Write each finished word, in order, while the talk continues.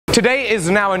Today is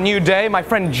now a new day. My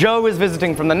friend Joe is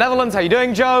visiting from the Netherlands. How you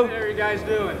doing, Joe? How are you guys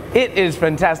doing? It is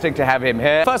fantastic to have him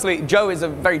here. Firstly, Joe is a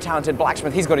very talented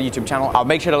blacksmith. He's got a YouTube channel. I'll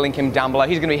make sure to link him down below.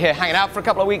 He's going to be here hanging out for a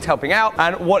couple of weeks, helping out.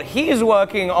 And what he's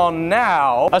working on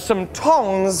now are some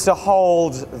tongs to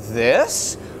hold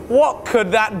this. What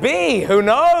could that be? Who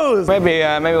knows? Maybe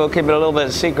we'll keep it a little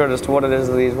bit secret as to what it is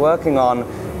that he's working on.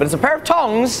 But it's a pair of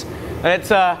tongs. And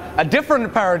it's a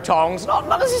different pair of tongs, not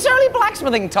necessarily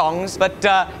blacksmithing tongs, but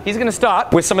he's going to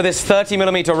start with some of this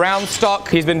 30mm round stock.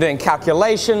 He's been doing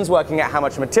calculations, working out how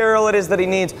much material it is that he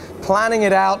needs, planning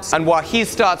it out. And while he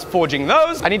starts forging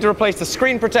those, I need to replace the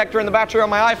screen protector and the battery on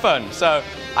my iPhone. So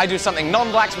I do something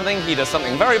non-blacksmithing, he does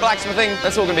something very blacksmithing.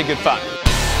 That's all going to be good fun.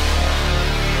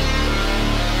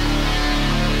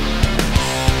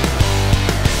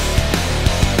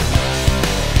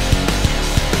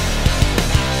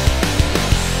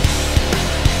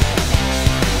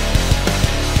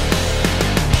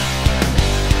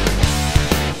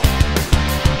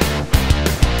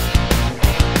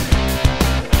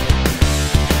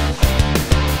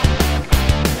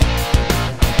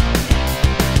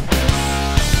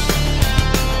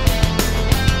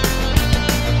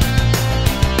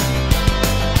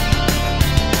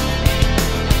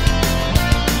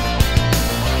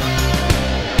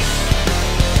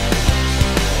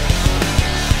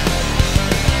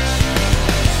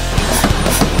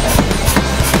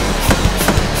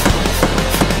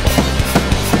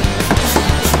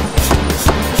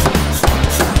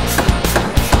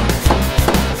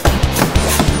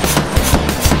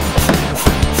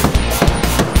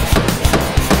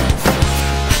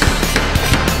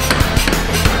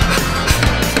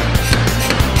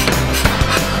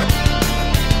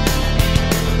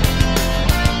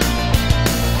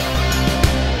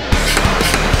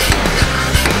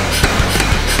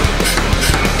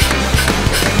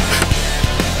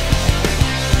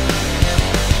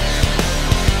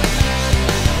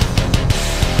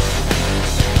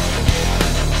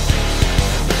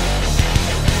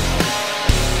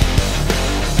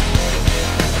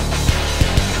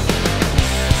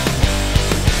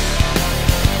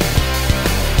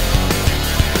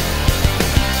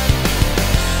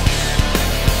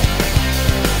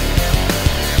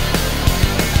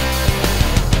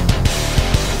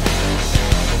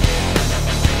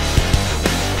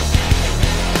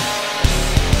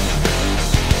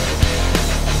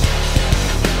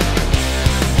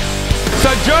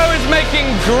 Joe is making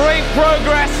great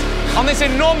progress on this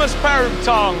enormous pair of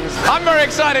tongs. I'm very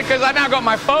excited because I now got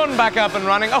my phone back up and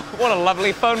running. Oh, what a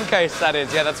lovely phone case that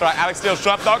is. Yeah, that's right,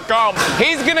 AlecSteeleShop.com.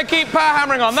 He's gonna keep power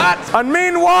hammering on that. And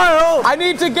meanwhile, I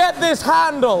need to get this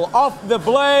handle off the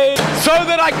blade so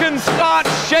that I can start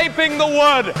shaping the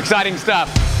wood. Exciting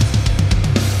stuff.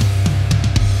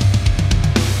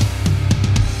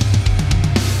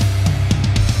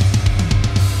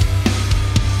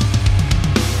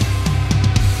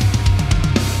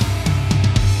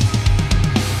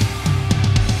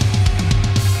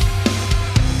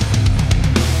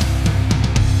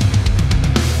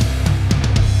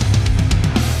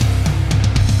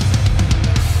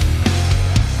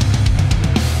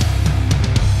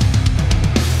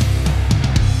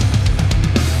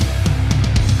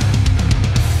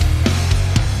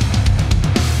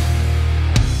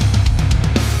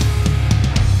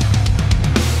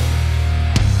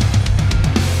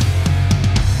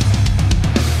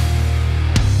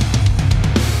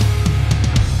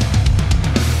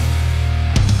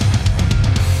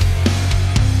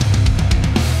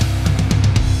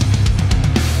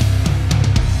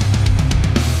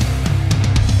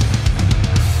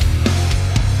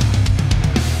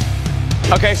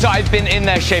 Okay, so I've been in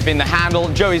there shaping the handle.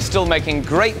 Joey's still making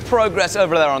great progress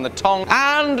over there on the tong.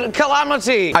 And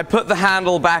calamity! I put the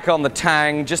handle back on the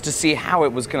tang just to see how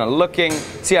it was kind of looking,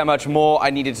 see how much more I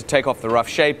needed to take off the rough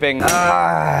shaping.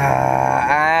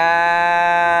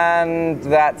 And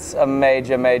that's a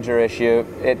major issue.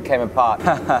 It came apart.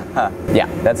 Yeah,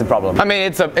 that's a problem. I mean,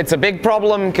 it's a big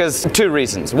problem because two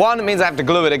reasons. One, it means I have to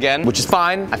glue it again, which is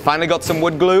fine. I finally got some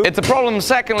wood glue. It's a problem,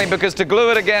 secondly, because to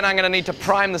glue it again, I'm going to need to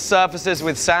prime the surfaces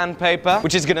with sandpaper,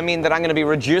 which is going to mean that I'm going to be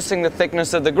reducing the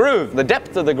thickness of the groove, the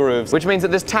depth of the grooves, which means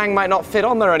that this tang might not fit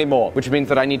on there anymore, which means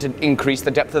that I need to increase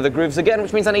the depth of the grooves again,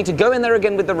 which means I need to go in there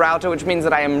again with the router, which means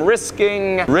that I am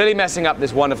risking really messing up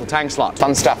this wonderful tang slot.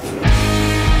 Fun stuff.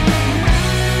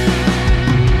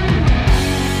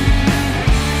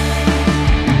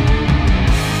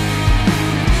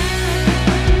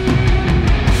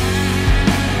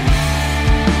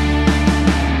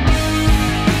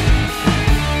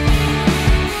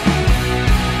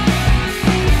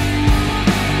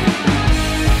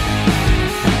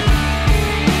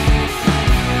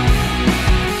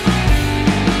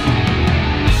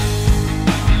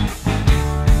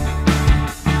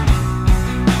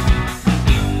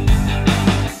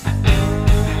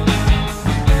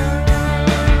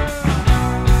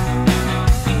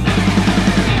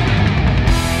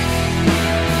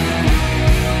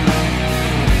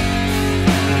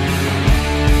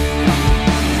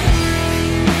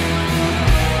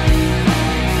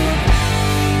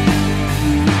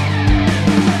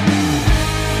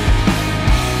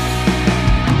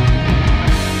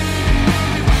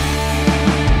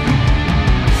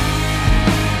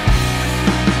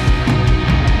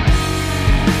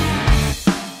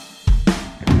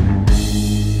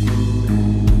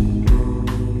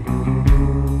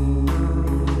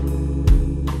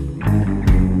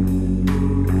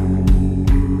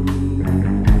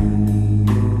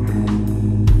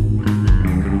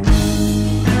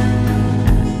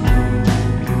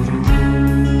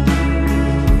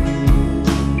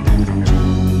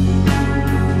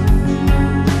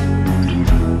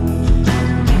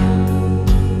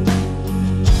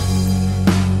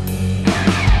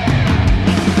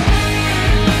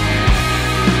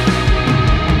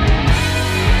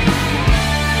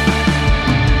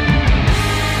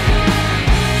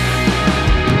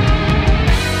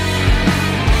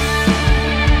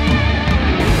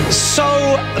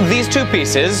 these two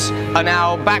pieces are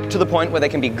now back to the point where they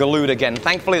can be glued again.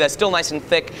 Thankfully, they're still nice and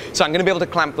thick, so I'm going to be able to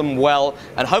clamp them well,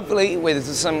 and hopefully with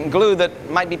some glue that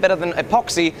might be better than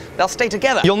epoxy, they'll stay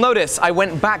together. You'll notice I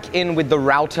went back in with the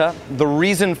router. The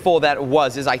reason for that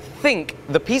is I think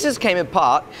the pieces came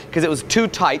apart because it was too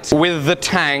tight with the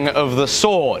tang of the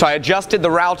sword. So I adjusted the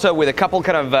router with a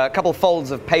couple folds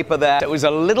of paper there. It was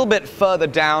a little bit further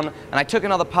down, and I took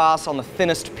another pass on the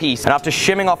thinnest piece. And after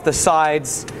shimming off the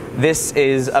sides, this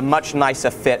is a much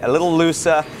nicer fit, a little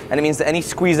looser, and it means that any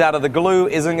squeeze out of the glue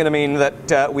isn't going to mean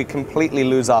that we completely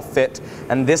lose our fit.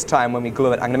 And this time when we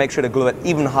glue it, I'm going to make sure to glue it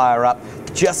even higher up,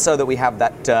 just so that we have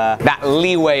that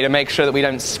leeway to make sure that we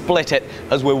don't split it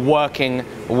as we're working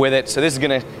with it. So this is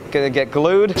going to get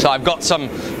glued. So I've got some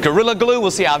Gorilla Glue.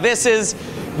 We'll see how this is.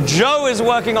 Joe is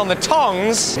working on the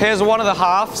tongs. Here's one of the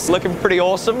halves. Looking pretty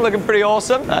awesome, looking pretty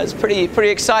awesome. It's pretty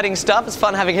exciting stuff. It's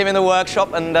fun having him in the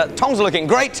workshop, and tongs are looking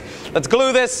great. Let's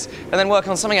glue this and then work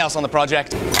on something else on the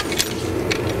project.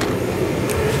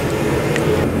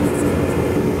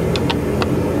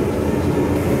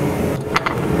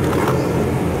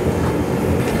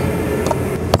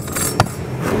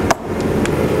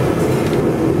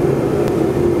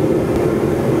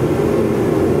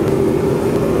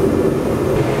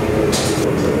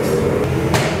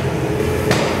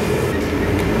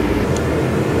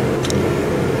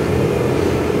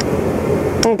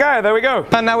 Okay, there we go.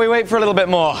 And now we wait for a little bit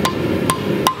more.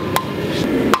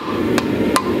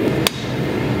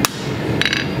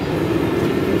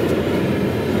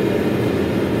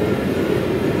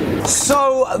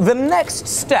 So the next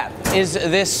step is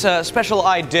this special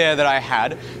idea that I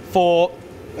had for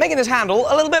making this handle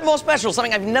a little bit more special,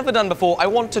 something I've never done before. I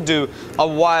want to do a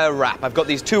wire wrap. I've got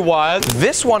these two wires.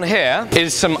 This one here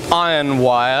is some iron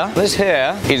wire. This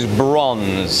here is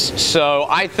bronze. So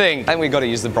I think we've got to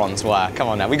use the bronze wire. Come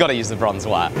on now, we've got to use the bronze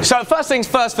wire. So first things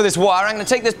first for this wire, I'm going to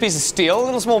take this piece of steel, a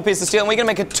little small piece of steel, and we're going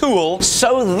to make a tool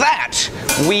so that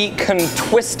we can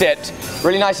twist it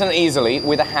really nice and easily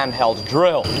with a handheld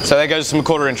drill. So there goes some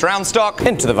 1/4-inch round stock.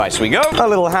 Into the vise we go. A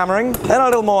little hammering, and a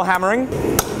little more hammering.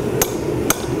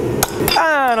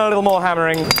 And a little more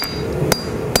hammering.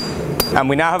 And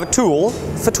we now have a tool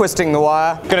for twisting the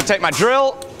wire. Gonna take my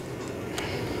drill.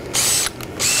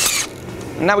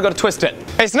 And now we've got to twist it.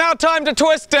 It's now time to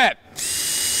twist it!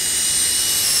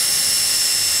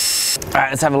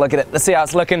 Alright, let's have a look at it. Let's see how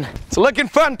it's looking. It's looking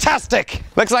fantastic!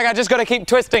 Looks like I just gotta keep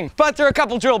twisting. Burn through a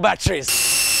couple drill batteries.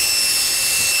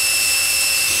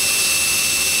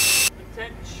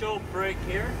 Potential break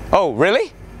here. Oh,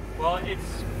 really? Well, it's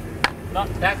not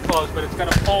that close, but it's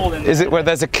got a hole in there. Is it where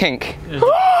there's a kink? There's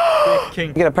a big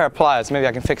kink. Get a pair of pliers, maybe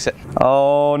I can fix it.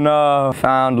 Oh no,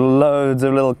 found loads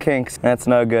of little kinks. That's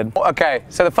no good. Okay,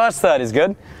 so the first third is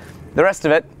good. The rest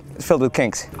of it is filled with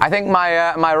kinks. I think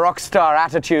my rock star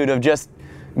attitude of just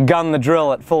gun the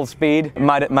drill at full speed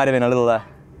might have been a little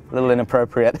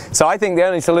inappropriate. So I think the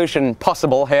only solution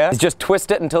possible here is just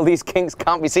twist it until these kinks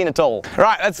can't be seen at all.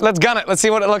 Right, let's gun it. Let's see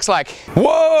what it looks like.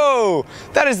 Whoa!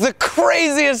 That is the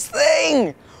craziest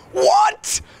thing!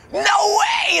 What? No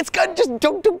way! It's going just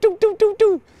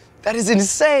do. That is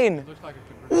insane. It looks like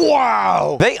it could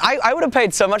Wow! I would have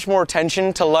paid so much more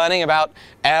attention to learning about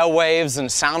airwaves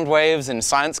and sound waves in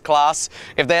science class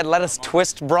if they had let us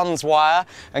twist bronze wire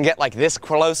and get like this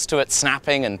close to it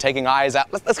snapping and taking eyes out.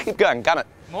 Let's keep going. Gun it.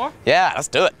 More? Yeah, let's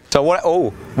do it. So what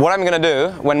I'm gonna do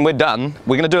when we're done,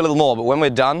 we're gonna do a little more, but when we're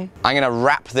done, I'm gonna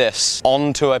wrap this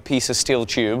onto a piece of steel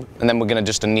tube, and then we're gonna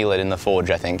just anneal it in the forge,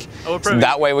 I think. Oh, so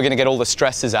that way we're gonna get all the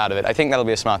stresses out of it. I think that'll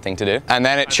be a smart thing to do. And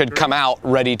then it should come out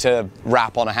ready to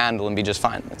wrap on a handle and be just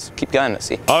fine. Let's keep going, let's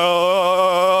see.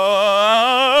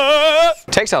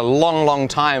 Takes a long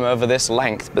time over this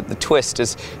length, but the twist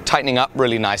is tightening up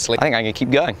really nicely. I think I'm gonna keep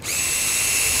going.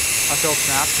 Until it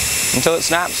snaps. Until it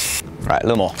snaps. Right, a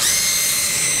little more.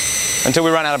 Until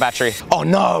we run out of battery. Oh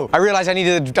no! I realized I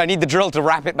need the drill to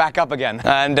wrap it back up again.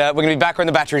 And we're gonna be back when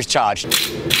the battery's charged.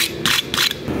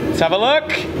 Let's have a look.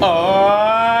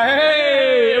 Oh,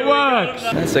 hey, it works!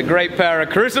 That's a great pair of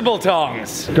crucible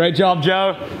tongs. Great job,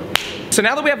 Joe. So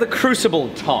now that we have the crucible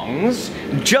tongs,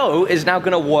 Joe is now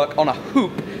gonna work on a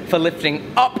hoop for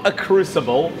lifting up a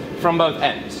crucible from both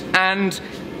ends. And,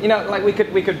 you know, like we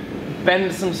could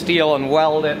bend some steel and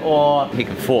weld it, or he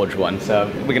could forge one,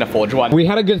 so we're gonna forge one. We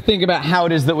had a good think about how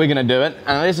it is that we're gonna do it,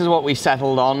 and this is what we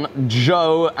settled on.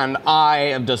 Joe and I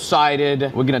have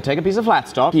decided we're gonna take a piece of flat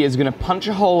stock. He is gonna punch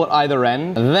a hole at either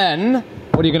end. Then,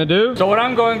 what are you gonna do? So what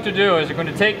I'm going to do is I'm going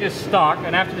to take this stock,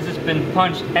 and after this has been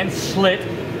punched and slit,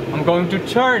 I'm going to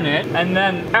turn it, and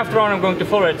then after on I'm going to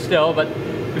follow it still, but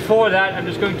Before that, I'm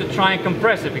just going to try and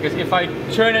compress it, because if I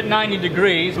turn it 90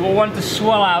 degrees, it will want to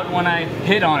swell out when I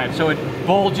hit on it, so it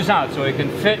bulges out, so it can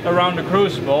fit around the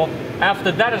crucible.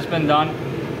 After that has been done,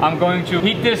 I'm going to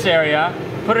heat this area,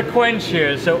 put a quench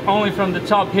here, so only from the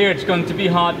top here it's going to be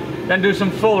hot, then do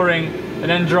some fullering, and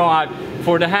then draw out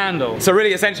for the handle. So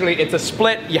really, essentially, it's a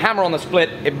split. You hammer on the split,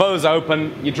 it bows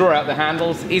open, you draw out the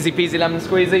handles, easy peasy lemon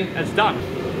squeezy. It's done.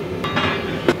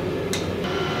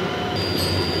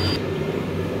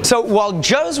 So while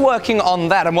Joe's working on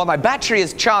that and while my battery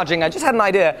is charging, I just had an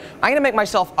idea. I'm gonna make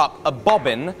myself up a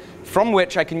bobbin from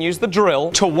which I can use the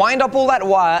drill to wind up all that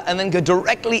wire and then go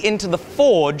directly into the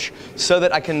forge so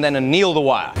that I can then anneal the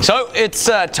wire. So it's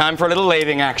time for a little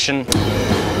lathing action.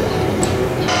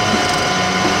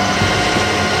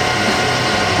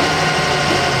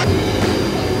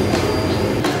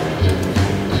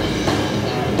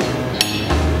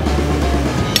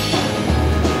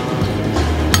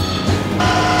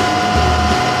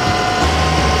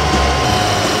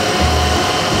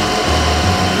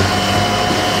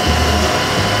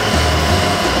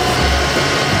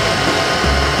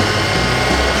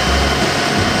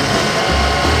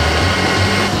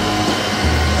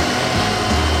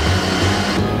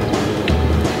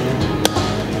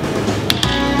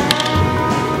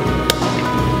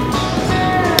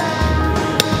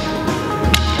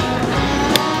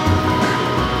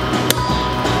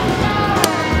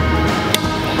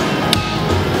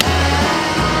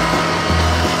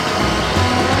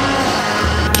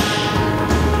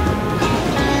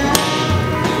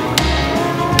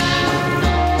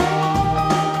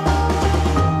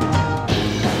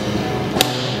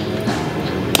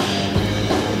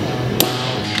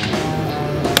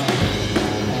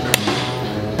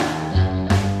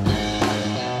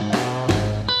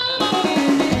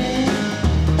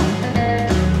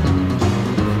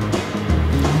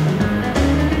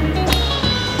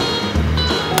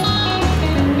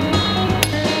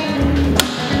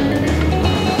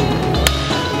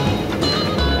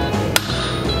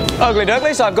 Ugly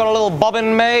dougly, so I've got a little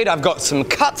bobbin made, I've got some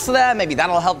cuts there, maybe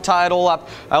that'll help tie it all up.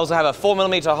 I also have a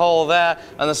 4mm hole there,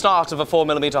 and the start of a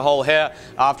 4mm hole here,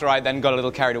 after I then got a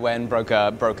little carried away and broke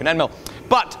an end mill.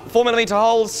 But 4mm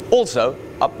holes also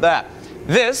up there.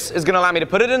 This is going to allow me to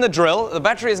put it in the drill, the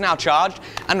battery is now charged,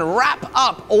 and wrap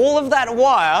up all of that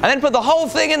wire, and then put the whole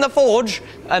thing in the forge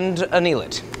and anneal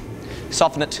it.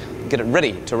 Soften it, get it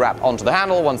ready to wrap onto the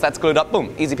handle. Once that's glued up,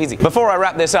 boom, easy peasy. Before I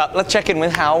wrap this up, let's check in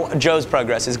with how Joe's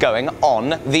progress is going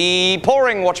on the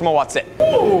pouring whatchamawatsit.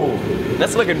 Ooh,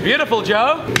 that's looking beautiful,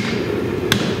 Joe.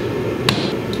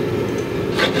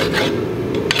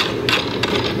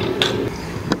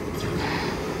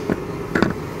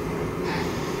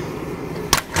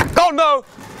 Oh no!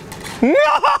 No!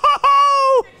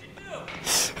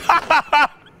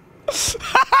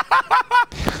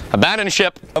 Abandon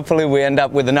ship. Hopefully we end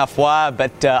up with enough wire,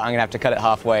 but I'm gonna have to cut it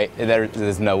halfway.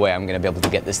 There's no way I'm gonna be able to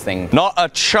get this thing. Not a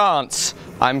chance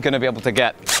I'm gonna be able to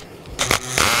get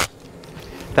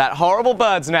that horrible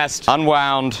bird's nest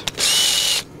unwound.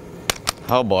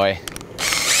 Oh boy.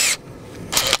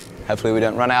 Hopefully we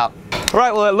don't run out. All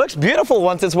right, well it looks beautiful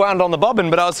once it's wound on the bobbin,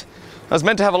 but I was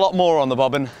meant to have a lot more on the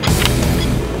bobbin.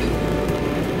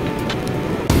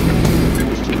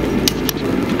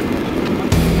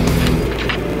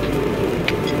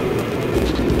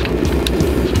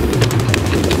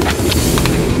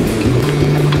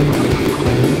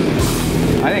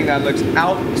 That looks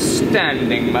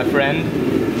outstanding, my friend.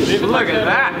 Look at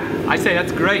that. I say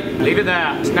that's great. Leave it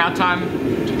there. It's now time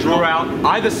to draw out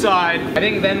either side. I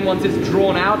think then once it's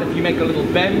drawn out, if you make a little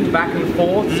bend back and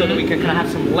forth so that we can kind of have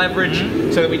some leverage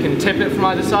so that we can tip it from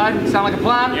either side. Sound like a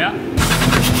plan? Yeah.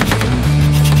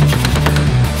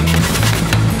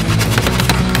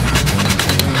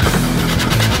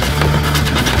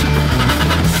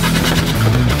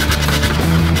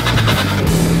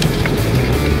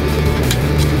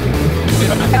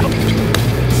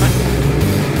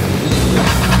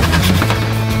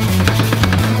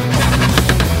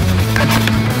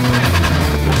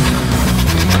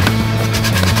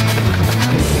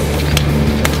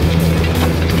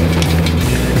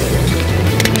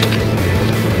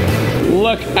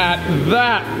 Look at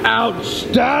that,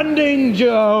 outstanding,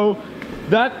 Joe.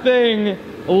 That thing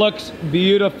looks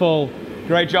beautiful.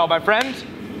 Great job, my friend.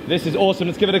 This is awesome.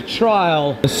 Let's give it a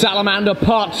trial. The salamander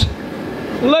pot.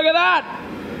 Look at that.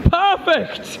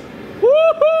 Perfect.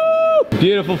 Woohoo!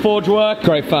 Beautiful forge work.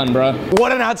 Great fun, bro.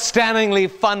 What an outstandingly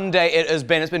fun day it has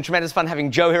been. It's been tremendous fun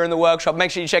having Joe here in the workshop. Make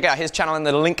sure you check out his channel in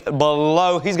the link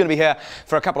below. He's going to be here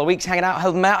for a couple of weeks hanging out,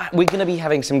 helping out. We're going to be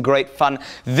having some great fun.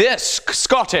 This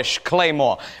Scottish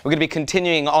Claymore, we're going to be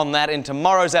continuing on that in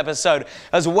tomorrow's episode,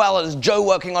 as well as Joe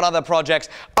working on other projects,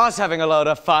 us having a load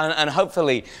of fun, and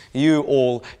hopefully you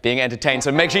all being entertained.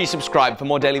 So make sure you subscribe for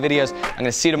more daily videos. I'm going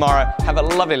to see you tomorrow. Have a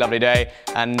lovely, lovely day,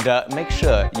 and make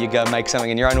sure you go make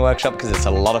something in your own workshop, because it's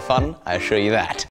a lot of fun, I assure you that.